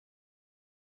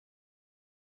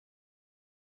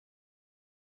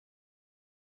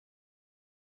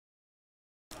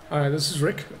Hi, this is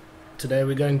Rick. Today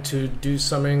we're going to do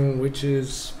something which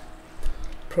is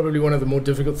probably one of the more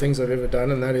difficult things I've ever done,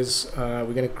 and that is we're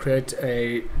going to create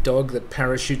a dog that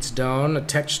parachutes down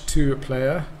attached to a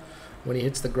player. When he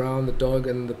hits the ground, the dog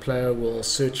and the player will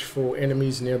search for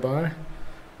enemies nearby,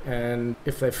 and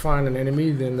if they find an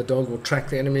enemy, then the dog will track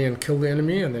the enemy and kill the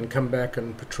enemy and then come back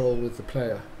and patrol with the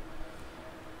player.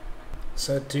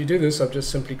 So to do this, I've just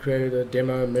simply created a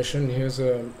demo mission. Here's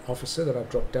an officer that I've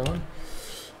dropped down,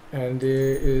 and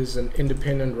there is an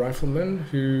independent rifleman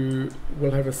who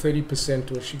will have a 30%,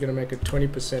 or she's going to make a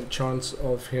 20% chance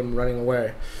of him running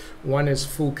away. 1 is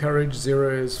full courage,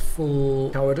 0 is full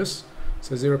cowardice,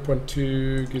 so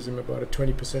 0.2 gives him about a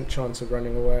 20% chance of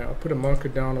running away. I'll put a marker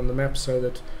down on the map so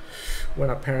that when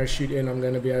I parachute in, I'm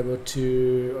going to be able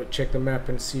to check the map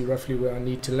and see roughly where I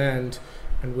need to land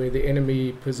and where the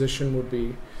enemy position would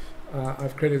be.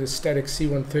 I've created a static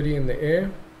C-130 in the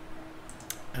air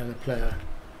and a player.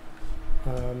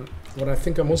 What I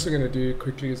think I'm also going to do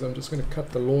quickly is I'm just going to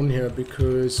cut the lawn here,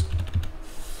 because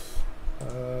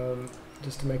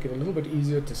just to make it a little bit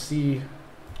easier to see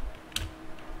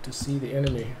the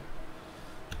enemy.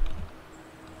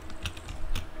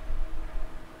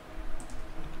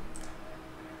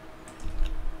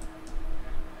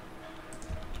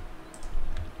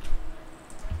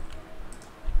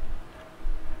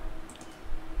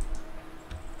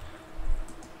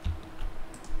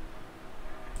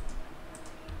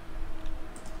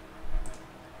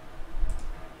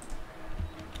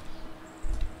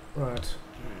 Right.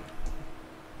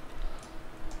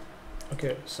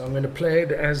 Okay, so I'm going to play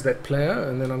it as that player,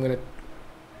 and then I'm going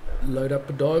to load up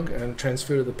a dog and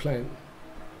transfer to the plane.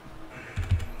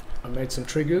 I made some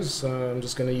triggers, so I'm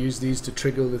just going to use these to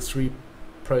trigger the 3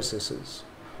 processes.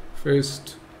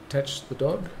 First, attach the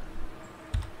dog.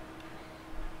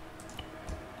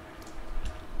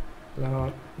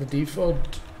 Now, the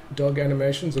default dog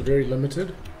animations are very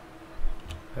limited,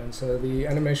 and so the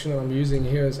animation that I'm using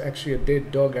here is actually a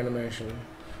dead dog animation.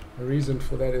 The reason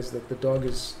for that is that the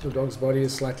dog's body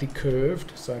is slightly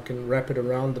curved, so I can wrap it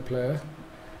around the player,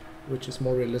 which is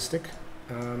more realistic.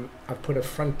 I've put a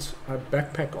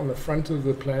backpack on the front of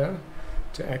the player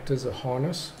to act as a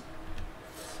harness,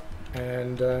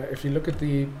 and if you look at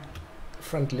the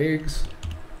front legs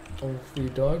of the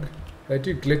dog, they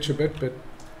do glitch a bit, but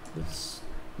there's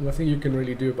nothing you can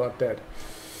really do about that.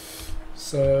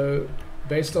 So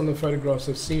based on the photographs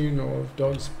I've seen of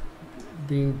dogs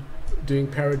doing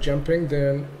para jumping,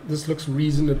 then this looks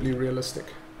reasonably realistic.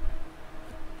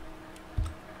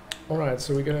 Alright,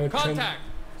 so we're going to contact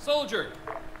soldier.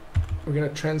 We're going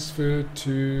to transfer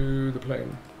to the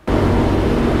plane.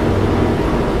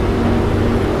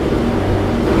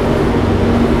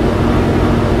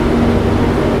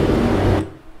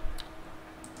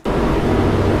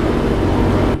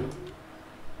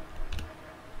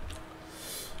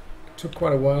 Took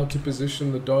quite a while to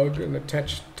position the dog in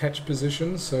attach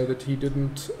position so that he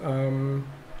didn't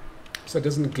so it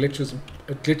doesn't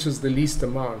glitches the least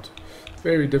amount.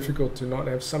 Very difficult to not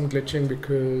have some glitching,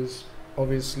 because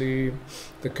obviously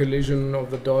the collision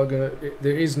of the dog,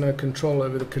 there is no control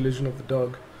over the collision of the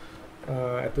dog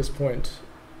at this point.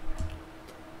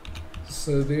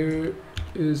 So there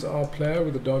is our player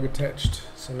with the dog attached.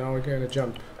 So now we're going to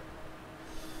jump.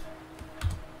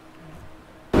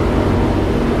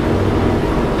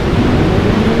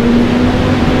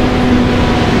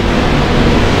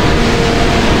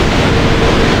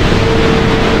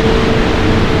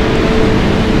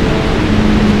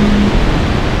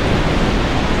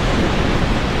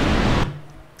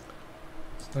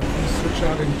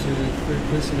 Out into third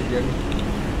person again.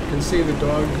 You can see the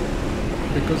dog,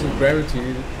 because of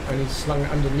gravity, and he's slung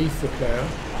underneath the player,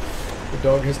 the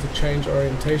dog has to change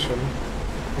orientation.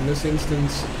 In this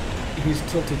instance, he's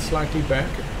tilted slightly back,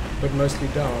 but mostly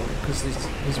down, because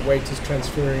his weight is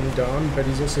transferring down, but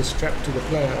he's also strapped to the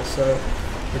player, so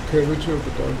the curvature of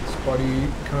the dog's body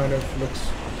kind of looks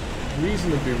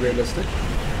reasonably realistic.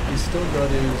 He's still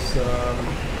got his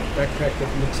backpack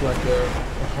that looks like a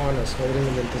harness holding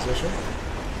him in position.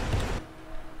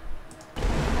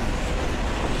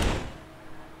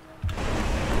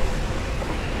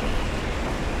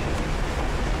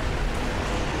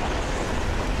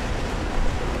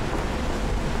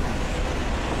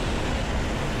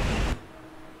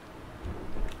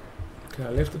 Okay,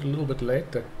 I left it a little bit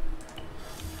late.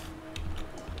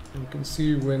 You can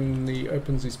see when he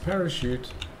opens his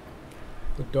parachute,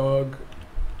 the dog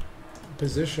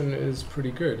position is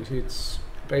pretty good. It's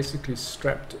basically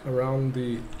strapped around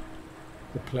the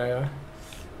player,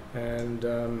 and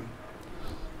I'm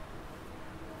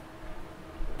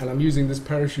using this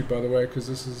parachute, by the way, because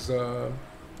this is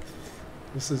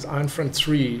This is Iron Front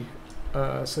 3,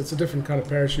 so it's a different kind of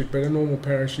parachute, but a normal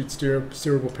parachute,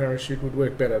 steerable parachute would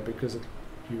work better because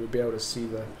you would be able to see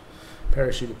the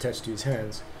parachute attached to his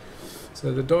hands.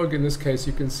 So the dog, in this case,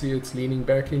 you can see it's leaning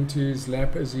back into his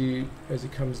lap as he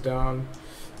comes down.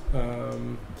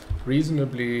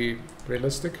 Reasonably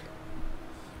realistic.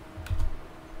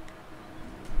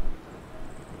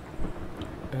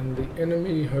 And the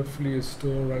enemy hopefully is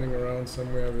still running around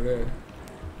somewhere over there,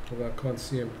 although I can't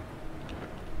see him.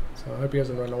 So I hope he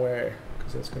hasn't run away,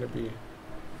 because it's going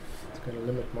to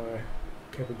limit my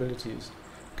capabilities.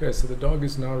 Okay, so the dog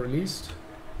is now released,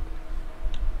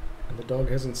 and the dog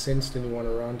hasn't sensed anyone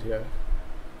around here,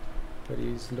 but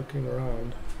he's looking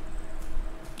around.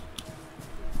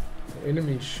 The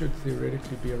enemy should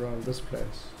theoretically be around this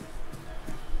place.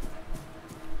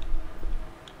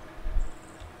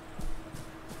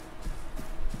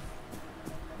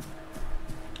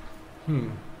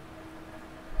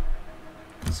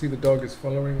 See, the dog is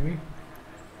following me,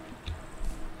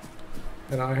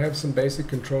 and I have some basic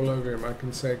control over him. I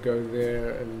can say go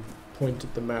there and point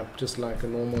at the map just like a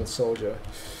normal soldier.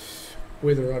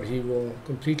 Whether or not he will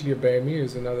completely obey me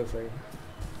is another thing.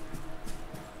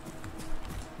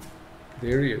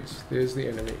 There he is. There's the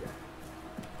enemy.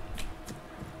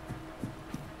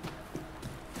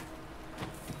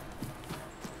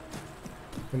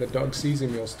 When the dog sees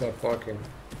him, he'll start barking.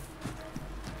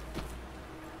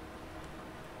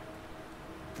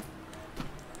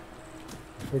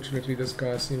 Fortunately, this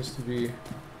guy seems to be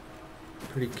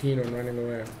pretty keen on running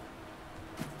away.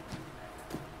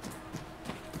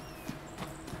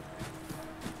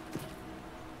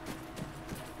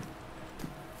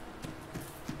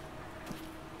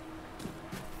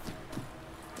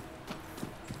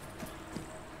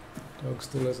 Dog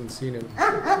still hasn't seen him.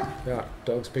 Yeah,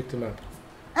 dog's picked him up.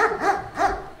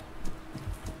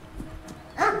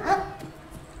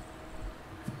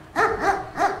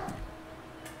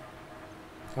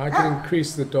 I can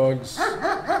increase the dog's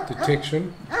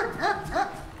detection.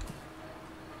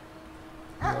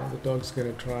 Now the dog's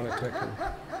going to try and attack him.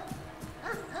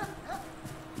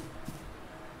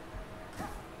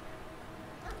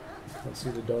 Can't see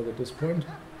the dog at this point.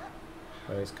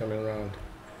 Oh, he's coming around.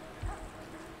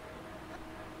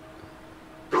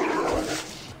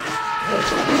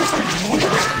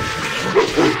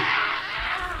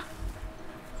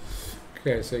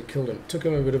 Okay, so he killed him. Took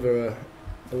him a bit of a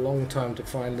long time to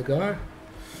find the guy,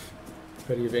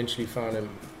 but he eventually found him.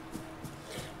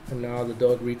 And now the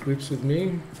dog regroups with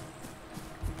me.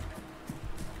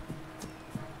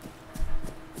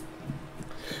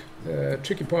 The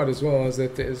tricky part as well is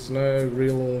that there is no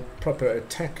real proper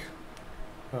attack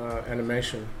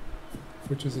animation,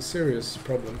 which is a serious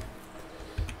problem.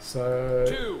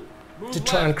 So to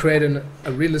try and create a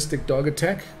realistic dog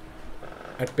attack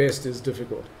at best is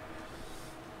difficult.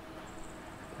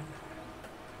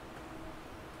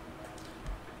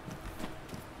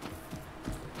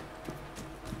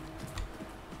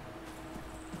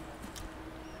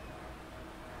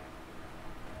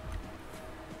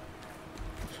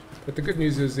 But the good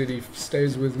news is that he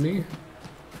stays with me,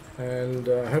 and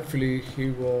hopefully he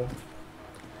will,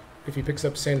 if he picks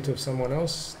up scent of someone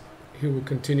else, he will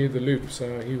continue the loop,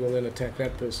 so he will then attack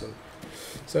that person.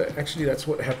 So actually that's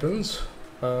what happens.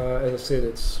 As I said,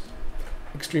 it's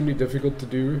extremely difficult to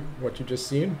do what you just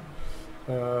seen.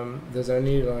 There's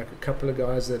only like a couple of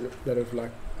guys that have,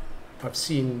 like, I've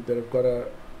seen that have got a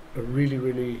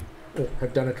really or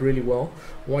have done it really well.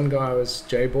 One guy was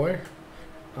J-Boy.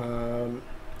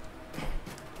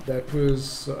 That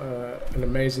was an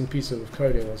amazing piece of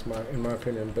coding, in my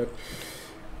opinion. But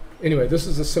anyway, this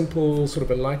is a simple, sort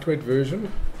of a lightweight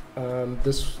version.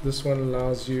 This one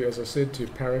allows you, as I said, to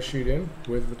parachute in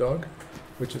with the dog,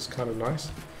 which is kind of nice.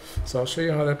 So I'll show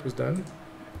you how that was done.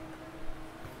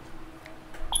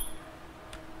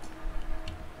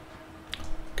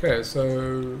 Okay,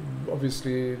 so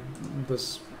obviously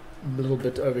this little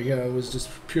bit over here was just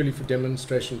purely for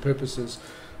demonstration purposes.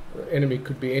 The enemy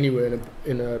could be anywhere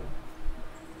in a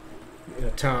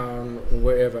town or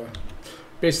wherever.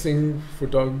 Best thing for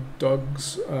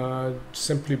dogs,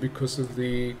 simply because of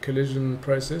the collision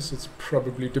process. It's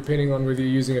probably, depending on whether you're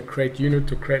using a crate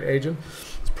unit or crate agent,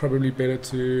 it's probably better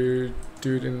to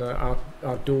do it in the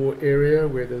outdoor area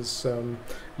where there's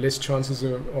less chances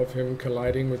of him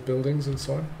colliding with buildings and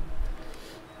so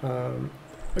on.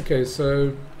 Okay,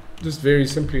 so just very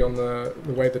simply on the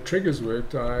way the triggers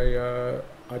worked,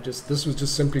 this was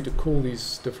just simply to call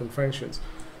these different functions.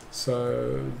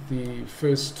 So the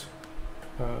first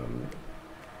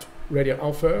radio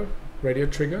alpha, radio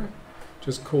trigger,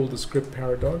 just called the script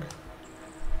paradog,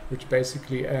 which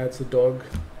basically adds a dog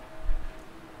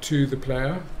to the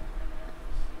player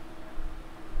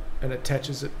and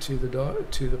attaches it to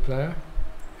the player,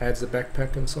 adds the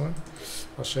backpack and so on.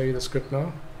 I'll show you the script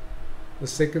now. The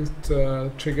second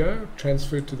trigger,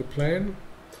 transfer to the plane.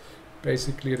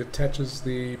 Basically, it attaches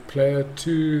the player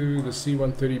to the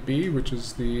C-130B, which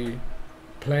is the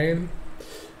plane,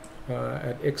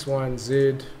 at X, Y, and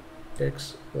Z,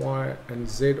 X, Y, and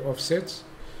Z offsets.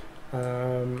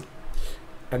 And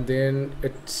then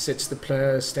it sets the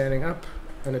player standing up,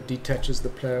 and it detaches the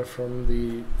player from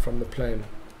the plane.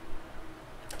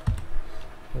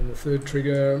 And the third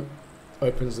trigger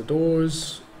opens the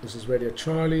doors. This is Radio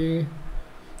Charlie.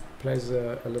 Plays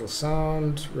a little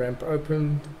sound, ramp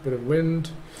open, bit of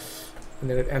wind, and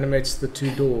then it animates the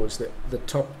two doors, the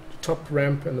top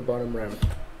ramp and the bottom ramp.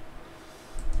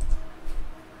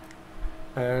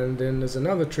 And then there's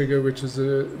another trigger which is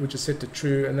set to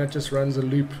true, and that just runs a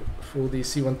loop for the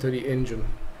C-130 engine.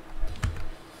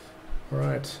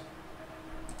 Alright.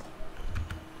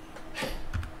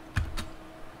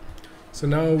 So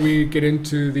now we get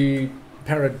into the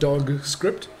Paradog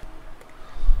script.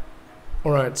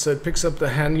 Alright, so it picks up the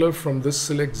handler from this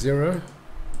select 0.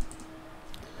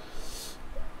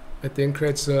 It then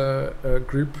creates a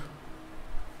group,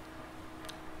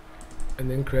 and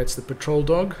then creates the patrol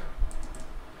dog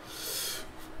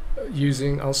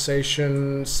using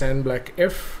Alsatian Sandblack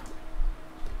F,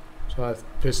 so I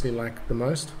personally like the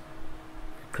most.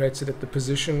 It creates it at the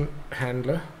position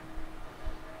handler.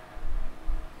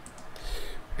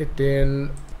 It then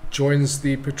joins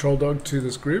the patrol dog to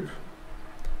this group,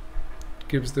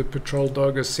 gives the patrol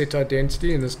dog a set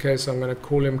identity. In this case, I'm going to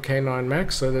call him K9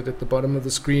 Max, so that at the bottom of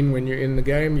the screen when you're in the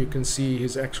game you can see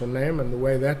his actual name. And the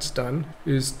way that's done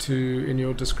is to, in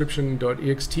your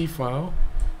description.ext file,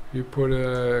 you put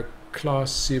a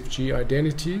class CFG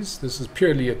identities. This is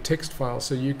purely a text file,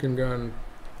 so you can go and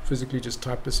physically just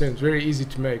type this in. It's very easy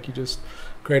to make. You just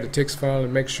create a text file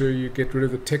and make sure you get rid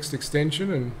of the text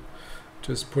extension and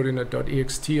just put in a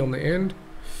 .ext on the end.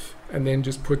 And then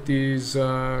just put these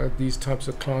types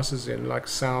of classes in, like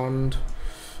sound,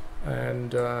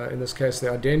 and in this case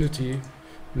the identity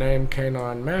name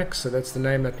K9 Max. So that's the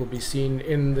name that will be seen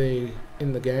in the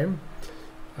game.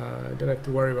 Don't have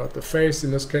to worry about the face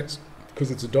in this case because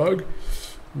it's a dog.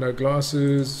 No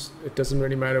glasses. It doesn't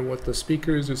really matter what the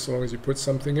speaker is as long as you put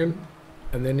something in.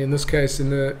 And then in this case, in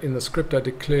the script, I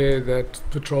declare that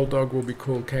patrol dog will be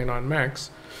called K9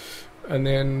 Max, and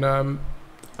then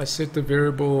I set the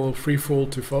variable freefall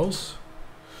to false,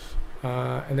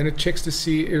 and then it checks to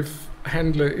see if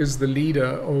handler is the leader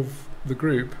of the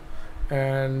group,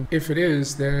 and if it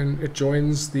is, then it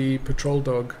joins the patrol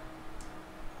dog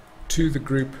to the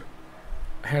group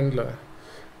handler,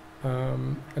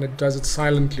 and it does it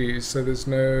silently, so there's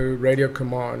no radio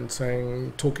command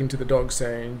talking to the dog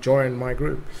saying join my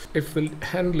group. If the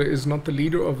handler is not the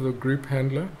leader of the group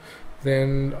handler,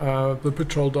 then the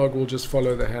patrol dog will just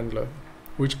follow the handler,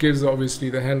 which gives obviously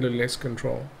the handler less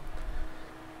control.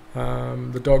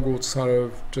 The dog will sort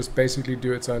of just basically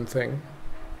do its own thing,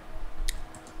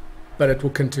 but it will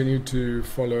continue to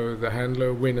follow the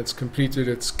handler when it's completed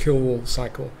its kill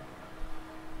cycle.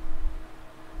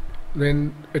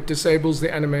 Then it disables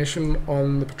the animation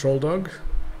on the patrol dog.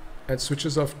 It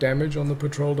switches off damage on the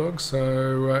patrol dog,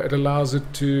 so it allows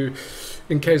it to,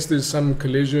 in case there's some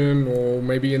collision or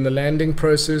maybe in the landing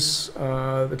process,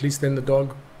 at least then the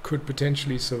dog could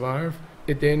potentially survive.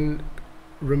 It then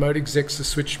remote execs a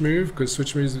switch move, because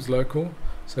switch moves is local,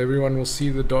 so everyone will see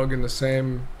the dog in the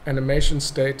same animation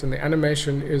state, and the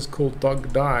animation is called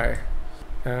dog die.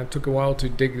 It took a while to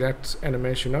dig that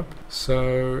animation up,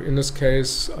 so in this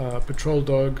case patrol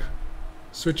dog,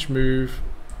 switch move,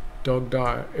 dog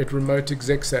die. It remote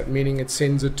execs that, meaning it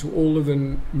sends it to all of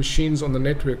the machines on the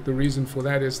network. The reason for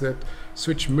that is that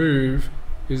switch move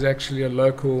is actually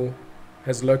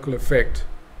has local effect,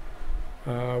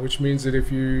 which means that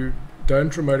if you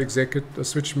don't remote exec it, the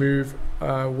switch move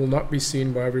will not be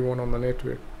seen by everyone on the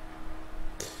network.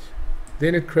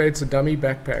 Then it creates a dummy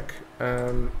backpack.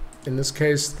 In this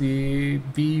case, the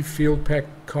B field pack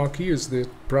car key is the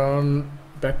brown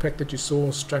backpack that you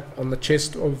saw strapped on the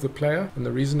chest of the player, and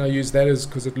the reason I use that is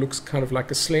because it looks kind of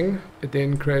like a sling. It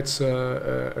then creates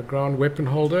a ground weapon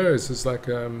holder. This is like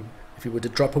if you were to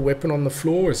drop a weapon on the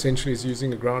floor, essentially it's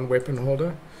using a ground weapon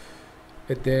holder.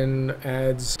 It then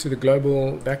adds to the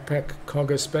global backpack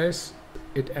cargo space,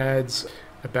 it adds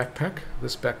a backpack,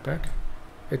 this backpack.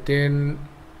 It then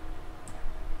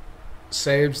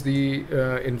saves the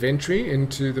inventory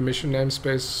into the mission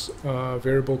namespace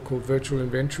variable called virtual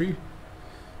inventory.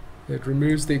 It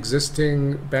removes the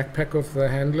existing backpack of the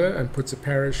handler and puts a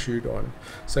parachute on.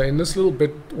 So in this little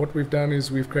bit, what we've done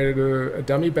is we've created a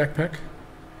dummy backpack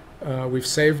we've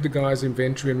saved the guy's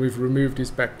inventory and we've removed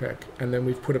his backpack, and then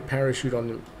we've put a parachute on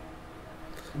him.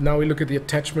 Now we look at the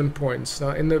attachment points.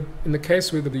 Now in the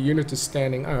case where the unit is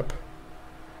standing up,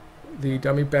 the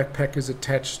dummy backpack is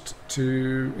attached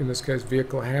to, in this case,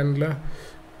 vehicle handler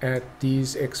at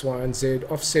these X, Y, and Z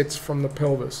offsets from the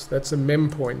pelvis. That's a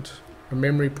point, a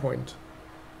memory point.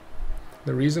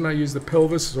 The reason I use the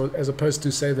pelvis as opposed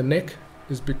to, say, the neck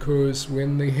is because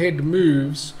when the head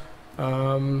moves,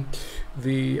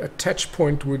 the attach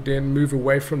point would then move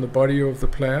away from the body of the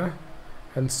player,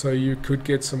 and so you could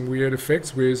get some weird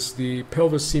effects, whereas the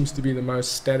pelvis seems to be the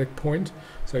most static point.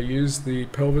 So I use the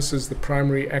pelvis as the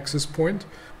primary access point.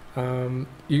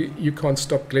 You can't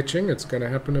stop glitching, it's going to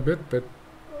happen a bit, but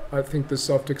I think this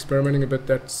after experimenting a bit,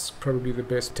 that's probably the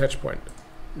best attach point.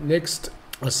 Next,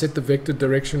 I set the vector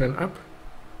direction and up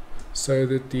so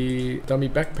that the dummy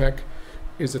backpack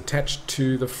is attached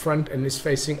to the front and is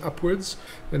facing upwards.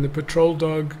 Then the patrol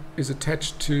dog is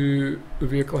attached to the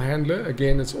vehicle handler.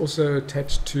 Again, it's also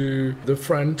attached to the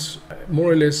front,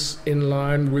 more or less in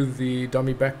line with the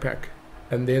dummy backpack.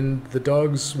 And then the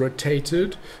dog's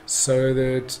rotated so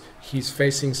that he's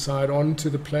facing side on to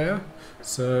the player.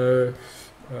 So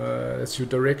that's your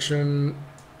direction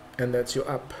and that's your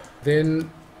up.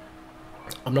 Then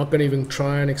I'm not going to even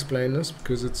try and explain this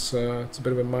because it's a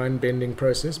bit of a mind-bending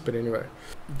process, but anyway.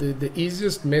 The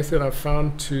easiest method I've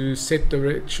found to set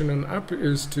direction and up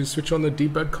is to switch on the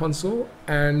debug console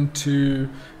and to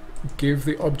give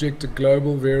the object a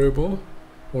global variable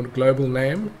or a global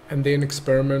name, and then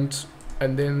experiment,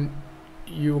 and then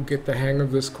you'll get the hang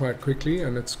of this quite quickly,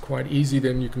 and it's quite easy.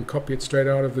 Then you can copy it straight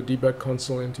out of the debug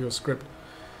console into your script.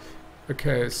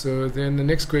 Okay, so then the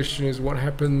next question is what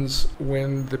happens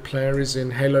when the player is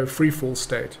in Halo freefall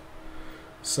state.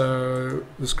 So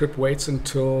the script waits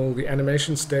until the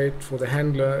animation state for the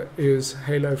handler is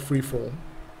Halo freefall.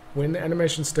 When the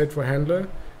animation state for handler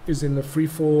is in the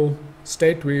freefall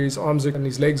state where his arms and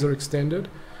his legs are extended,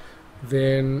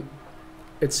 then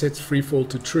it sets freefall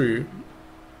to true.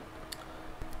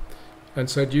 And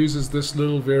so it uses this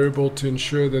little variable to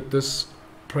ensure that this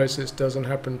process doesn't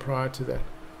happen prior to that.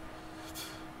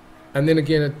 And then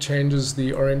again it changes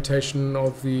the orientation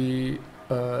of the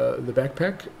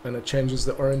backpack, and it changes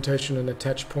the orientation and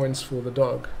attach points for the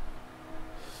dog.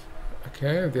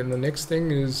 Okay, then the next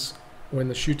thing is when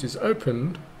the chute is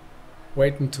opened,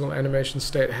 wait until animation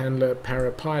state handler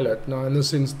parapilot. Now in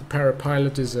this instance, the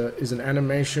parapilot is an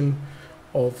animation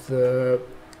of the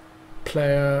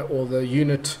player or the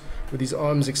unit with his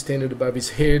arms extended above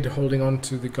his head holding on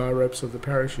to the guy ropes of the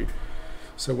parachute.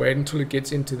 So wait until it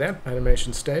gets into that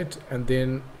animation state and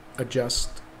then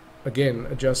adjust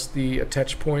the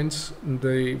attach points,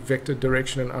 the vector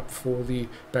direction and up for the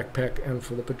backpack and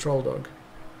for the patrol dog.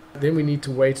 Then we need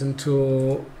to wait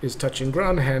until is touching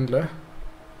ground handler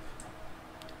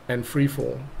and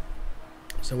freefall.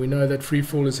 So we know that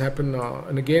freefall has happened now,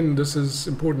 and again this is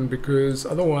important because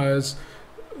otherwise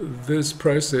this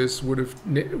process would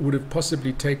have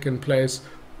possibly taken place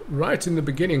right in the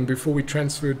beginning before we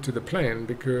transferred to the plane,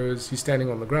 because he's standing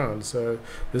on the ground, so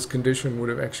this condition would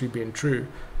have actually been true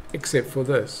except for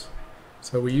this.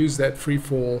 So we use that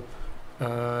freefall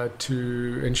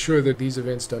to ensure that these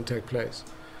events don't take place.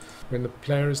 When the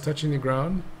player is touching the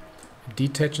ground, it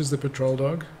detaches the patrol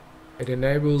dog. It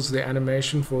enables the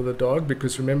animation for the dog,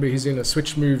 because remember he's in a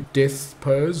switch move death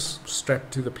pose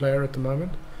strapped to the player at the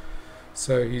moment.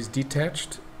 So he's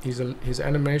detached, his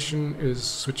animation is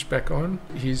switched back on.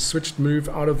 He's switched move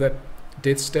out of that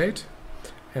death state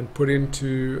and put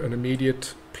into an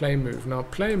immediate play move. Now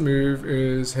play move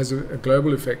has a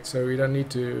global effect, so we don't need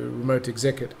to remote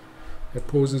exec it. It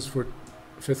pauses for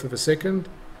a fifth of a second,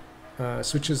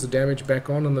 switches the damage back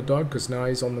on the dog because now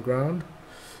he's on the ground,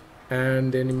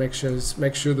 and then he makes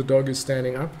sure the dog is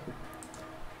standing up.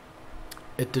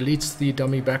 It deletes the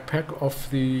dummy backpack off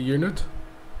the unit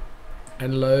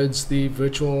and loads the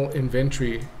virtual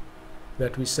inventory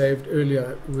that we saved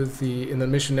earlier in the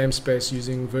mission namespace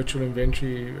using virtual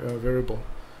inventory variable.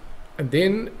 And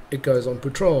then it goes on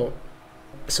patrol.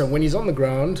 So when he's on the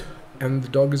ground and the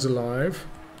dog is alive,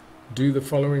 do the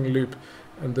following loop,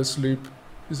 and this loop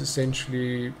is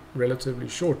essentially relatively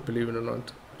short, believe it or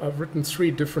not. I've written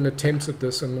 3 different attempts at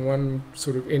this, and one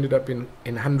sort of ended up in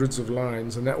hundreds of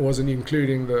lines, and that wasn't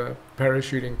including the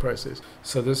parachuting process.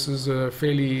 So this is a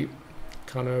fairly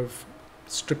kind of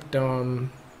stripped down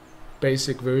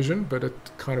basic version, but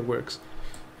it kind of works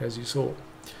as you saw.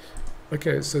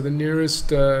 Okay, so the nearest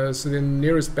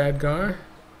bad guy,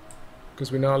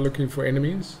 because we're now looking for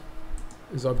enemies,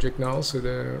 is object null. So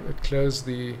it clears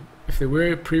if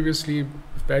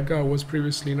bad guy was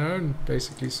previously known,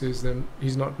 basically says then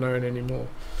he's not known anymore.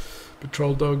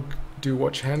 Patrol dog do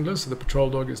watch handler, so the patrol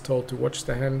dog is told to watch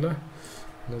the handler.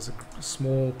 And there's a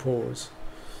small pause.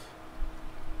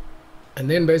 And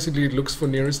then basically it looks for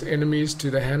nearest enemies to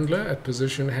the handler at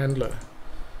position handler,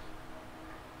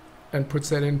 and puts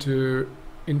that into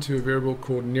a variable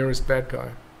called nearest bad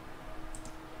guy.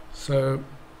 So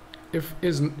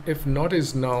if not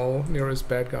is null, nearest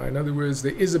bad guy, in other words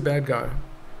there is a bad guy,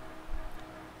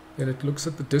 then it looks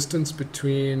at the distance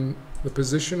between the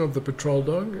position of the patrol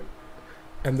dog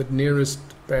and the nearest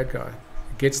bad guy.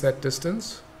 It gets that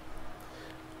distance,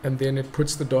 and then it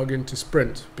puts the dog into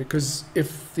sprint, because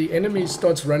if the enemy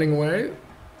starts running away,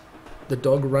 the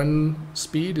dog run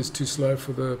speed is too slow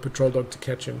for the patrol dog to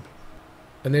catch him.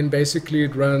 And then basically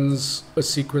it runs a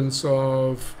sequence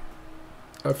of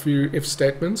a few if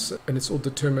statements, and it's all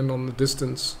determined on the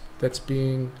distance that's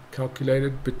being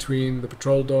calculated between the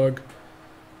patrol dog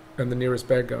and the nearest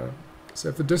bad guy. So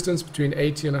if the distance between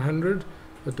 80 and 100,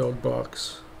 the dog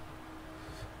barks,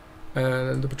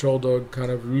 and the patrol dog kind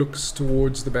of looks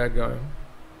towards the bad guy.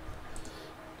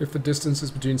 If the distance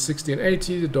is between 60 and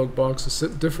 80, the dog barks a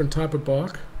different type of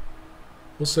bark.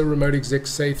 Also remote exec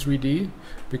say 3D,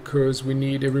 because we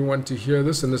need everyone to hear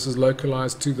this, and this is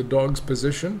localized to the dog's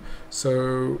position.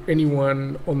 So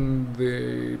anyone on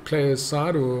the player's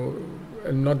side,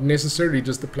 and not necessarily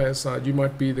just the player's side, you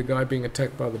might be the guy being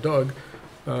attacked by the dog,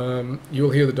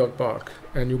 you'll hear the dog bark,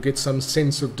 and you'll get some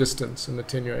sense of distance and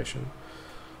attenuation.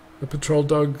 The patrol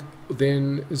dog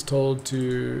then is told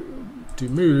to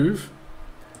move,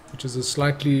 which is a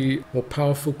slightly more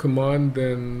powerful command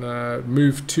than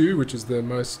move to, which is the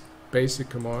most basic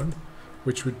command,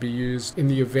 which would be used in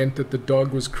the event that the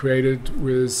dog was created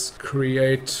with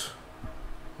create,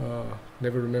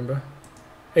 never remember,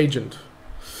 agent.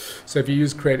 So if you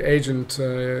use create agent,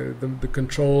 the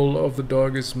control of the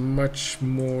dog is much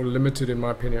more limited, in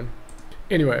my opinion.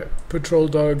 Anyway, patrol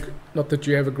dog, not that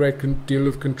you have a great deal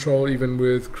of control even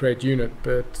with create unit,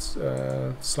 but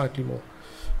slightly more.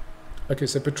 Okay,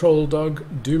 so patrol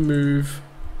dog do move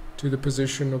to the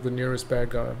position of the nearest bad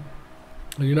guy.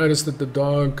 And you notice that the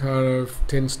dog kind of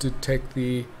tends to take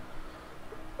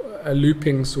a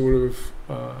looping sort of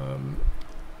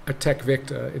attack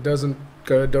vector. It doesn't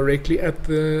go directly at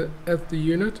the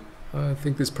unit. I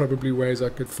think there's probably ways I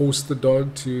could force the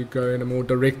dog to go in a more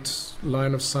direct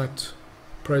line of sight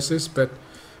process, but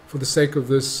for the sake of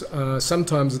this,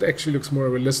 sometimes it actually looks more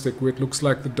realistic, where it looks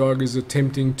like the dog is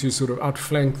attempting to sort of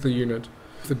outflank the unit.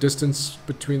 If the distance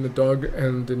between the dog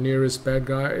and the nearest bad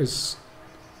guy is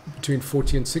between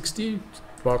 40 and 60,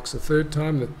 barks a third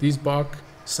time, that these bark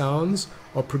sounds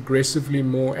are progressively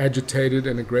more agitated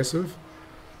and aggressive.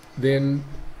 Then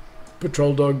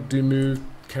patrol dog do move,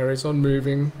 carries on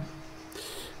moving.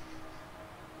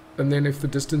 And then if the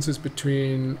distance is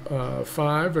between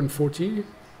 5 and 40,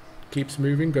 keeps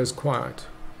moving, goes quiet.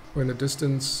 When the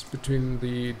distance between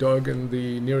the dog and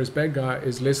the nearest bad guy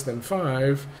is less than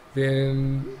 5,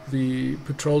 then the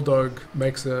patrol dog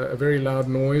makes a very loud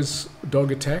noise,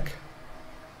 dog attack,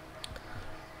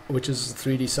 which is a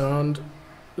 3D sound.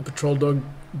 The patrol dog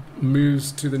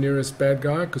moves to the nearest bad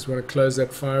guy, because we want to close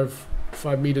that 5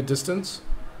 meter distance.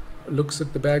 Looks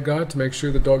at the bad guy to make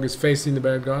sure the dog is facing the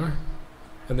bad guy,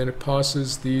 and then it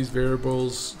passes these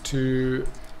variables to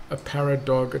a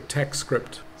paradog attack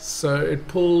script. So it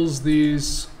pulls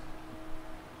these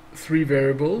 3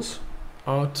 variables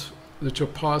out that are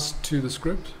passed to the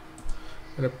script,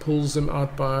 and it pulls them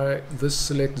out by this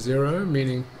select 0,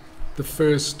 meaning the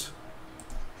first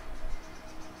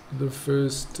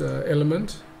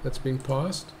element that's being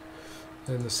passed,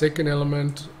 and the second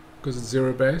element, because it's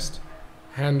 0 based,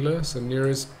 handler, so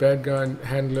nearest bad guy,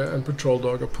 handler, and patrol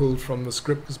dog are pulled from the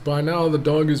script. Because by now the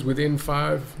dog is within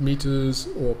 5 meters,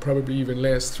 or probably even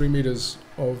less, 3 meters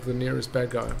of the nearest bad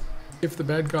guy. If the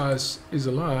bad guy is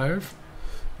alive,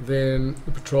 then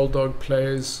the patrol dog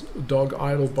plays dog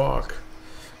idle bark.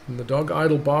 And the dog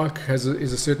idle bark is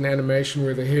a certain animation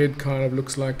where the head kind of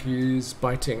looks like he's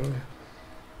biting.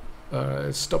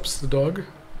 It stops the dog,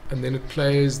 and then it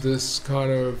plays this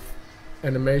kind of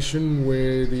animation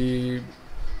where the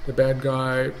bad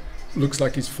guy looks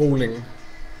like he's falling,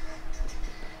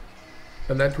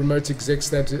 and that remote execs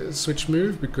that switch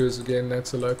move, because again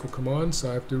that's a local command,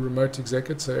 so I have to remote exec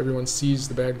it so everyone sees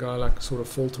the bad guy like sort of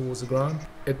fall towards the ground.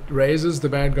 It raises the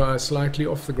bad guy slightly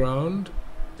off the ground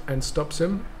and stops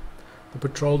him. The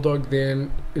patrol dog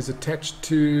then is attached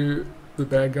to the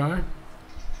bad guy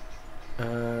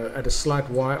at a slight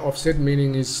Y offset,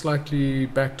 meaning he's slightly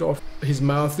backed off. His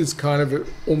mouth is kind of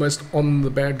almost on the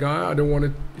bad guy. I don't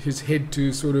want his head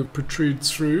to sort of protrude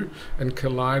through and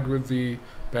collide with the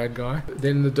bad guy.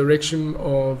 Then the direction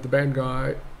of the bad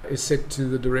guy is set to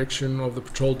the direction of the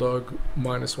patrol dog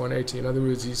minus 180. In other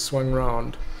words, he's swung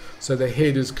round, so the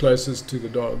head is closest to the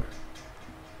dog.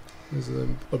 There's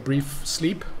a brief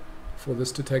sleep for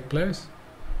this to take place.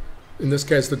 In this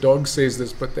case, the dog says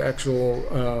this, but the actual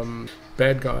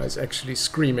bad guy is actually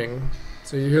screaming.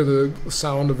 So you hear the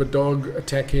sound of a dog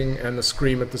attacking and the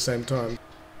scream at the same time.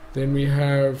 Then we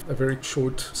have a very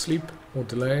short sleep or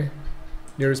delay.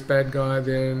 Nearest bad guy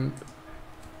then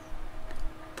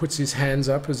puts his hands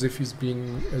up as if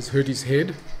has hurt his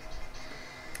head.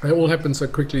 They all happen so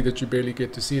quickly that you barely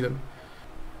get to see them.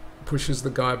 Pushes the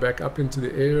guy back up into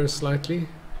the air slightly.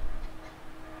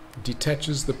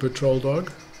 Detaches the patrol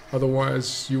dog.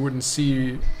 Otherwise you wouldn't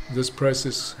see this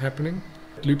process happening.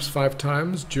 It loops 5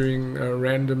 times during a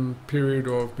random period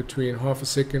of between half a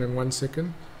second and 1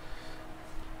 second.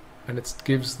 And it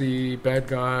gives the bad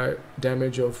guy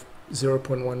damage of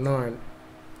 0.19.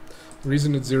 The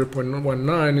reason it's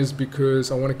 0.19 is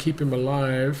because I want to keep him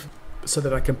alive so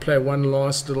that I can play one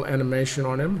last little animation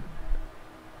on him.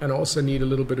 And I also need a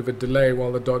little bit of a delay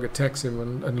while the dog attacks him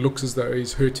and looks as though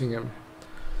he's hurting him.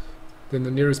 Then the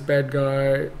nearest bad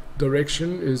guy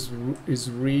direction is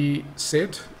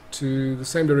reset to the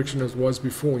same direction as was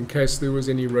before in case there was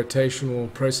any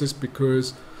rotational process,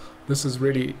 because this is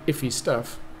really iffy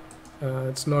stuff.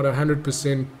 It's not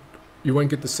 100%, you won't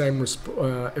get the same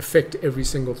effect every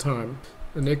single time.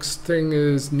 The next thing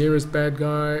is nearest bad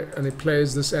guy, and it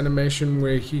plays this animation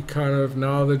where he kind of,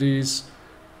 now that he's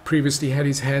previously had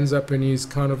his hands up and he's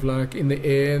kind of like in the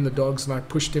air and the dog's like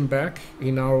pushed him back,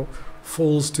 he now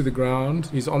falls to the ground,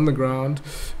 he's on the ground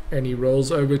and he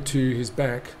rolls over to his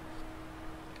back.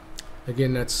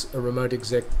 Again, that's a remote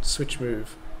exec switch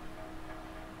move.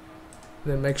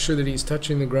 Then make sure that he's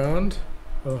touching the ground,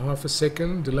 a half a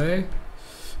second delay,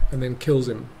 and then kills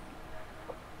him.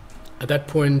 At that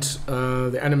point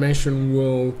the animation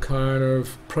will kind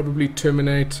of probably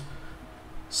terminate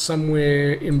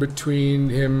somewhere in between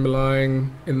him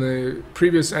lying in the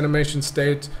previous animation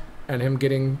state and him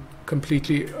getting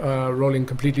completely rolling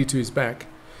completely to his back.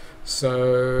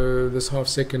 So this half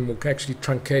second will actually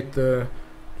truncate the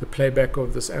playback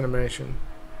of this animation.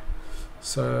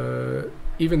 So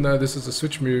even though this is a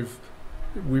switch move,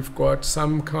 we've got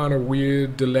some kind of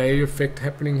weird delay effect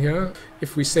happening here.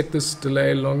 If we set this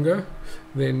delay longer,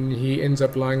 then he ends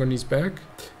up lying on his back.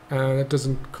 That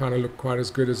doesn't kind of look quite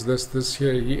as good as this. This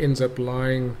here, he ends up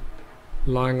lying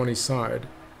on his side,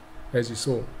 as you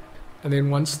saw. And then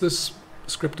once this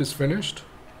script is finished,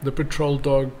 the patrol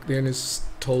dog then is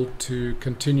told to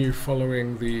continue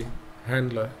following the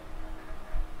handler.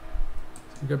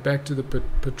 We go back to the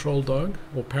patrol dog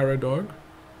or para dog.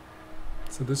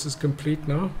 So this is complete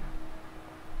now.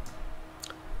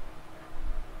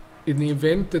 In the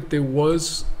event that there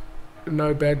was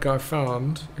no bad guy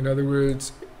found, in other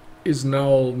words, is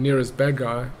null nearest bad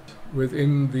guy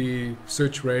within the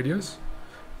search radius,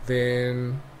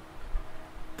 then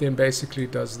basically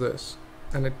it does this,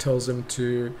 and it tells him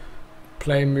to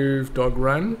play move dog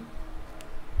run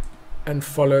and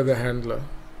follow the handler,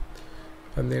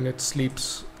 and then it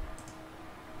sleeps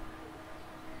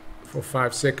for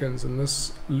 5 seconds. And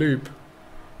this loop,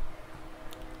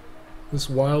 this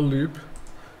while loop,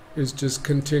 is just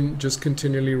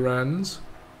continually runs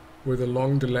with a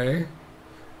long delay,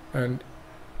 and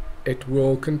it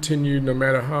will continue no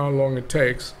matter how long it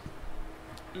takes.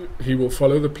 He will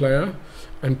follow the player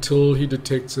until he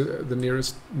detects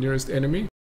the nearest enemy,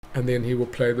 and then he will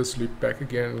play this loop back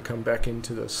again and come back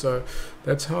into this. So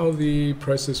that's how the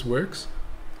process works.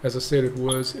 As I said, it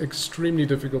was extremely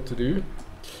difficult to do,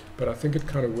 but I think it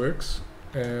kind of works.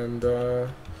 And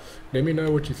let me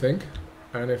know what you think,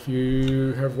 and if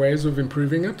you have ways of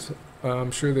improving it.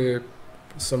 I'm sure there are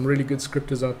some really good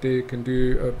scripters out there who can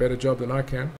do a better job than I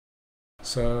can.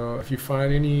 So if you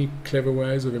find any clever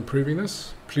ways of improving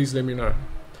this, please let me know.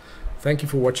 Thank you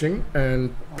for watching,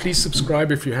 and please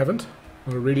subscribe if you haven't.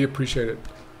 I really appreciate it.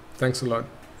 Thanks a lot.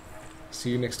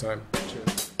 See you next time.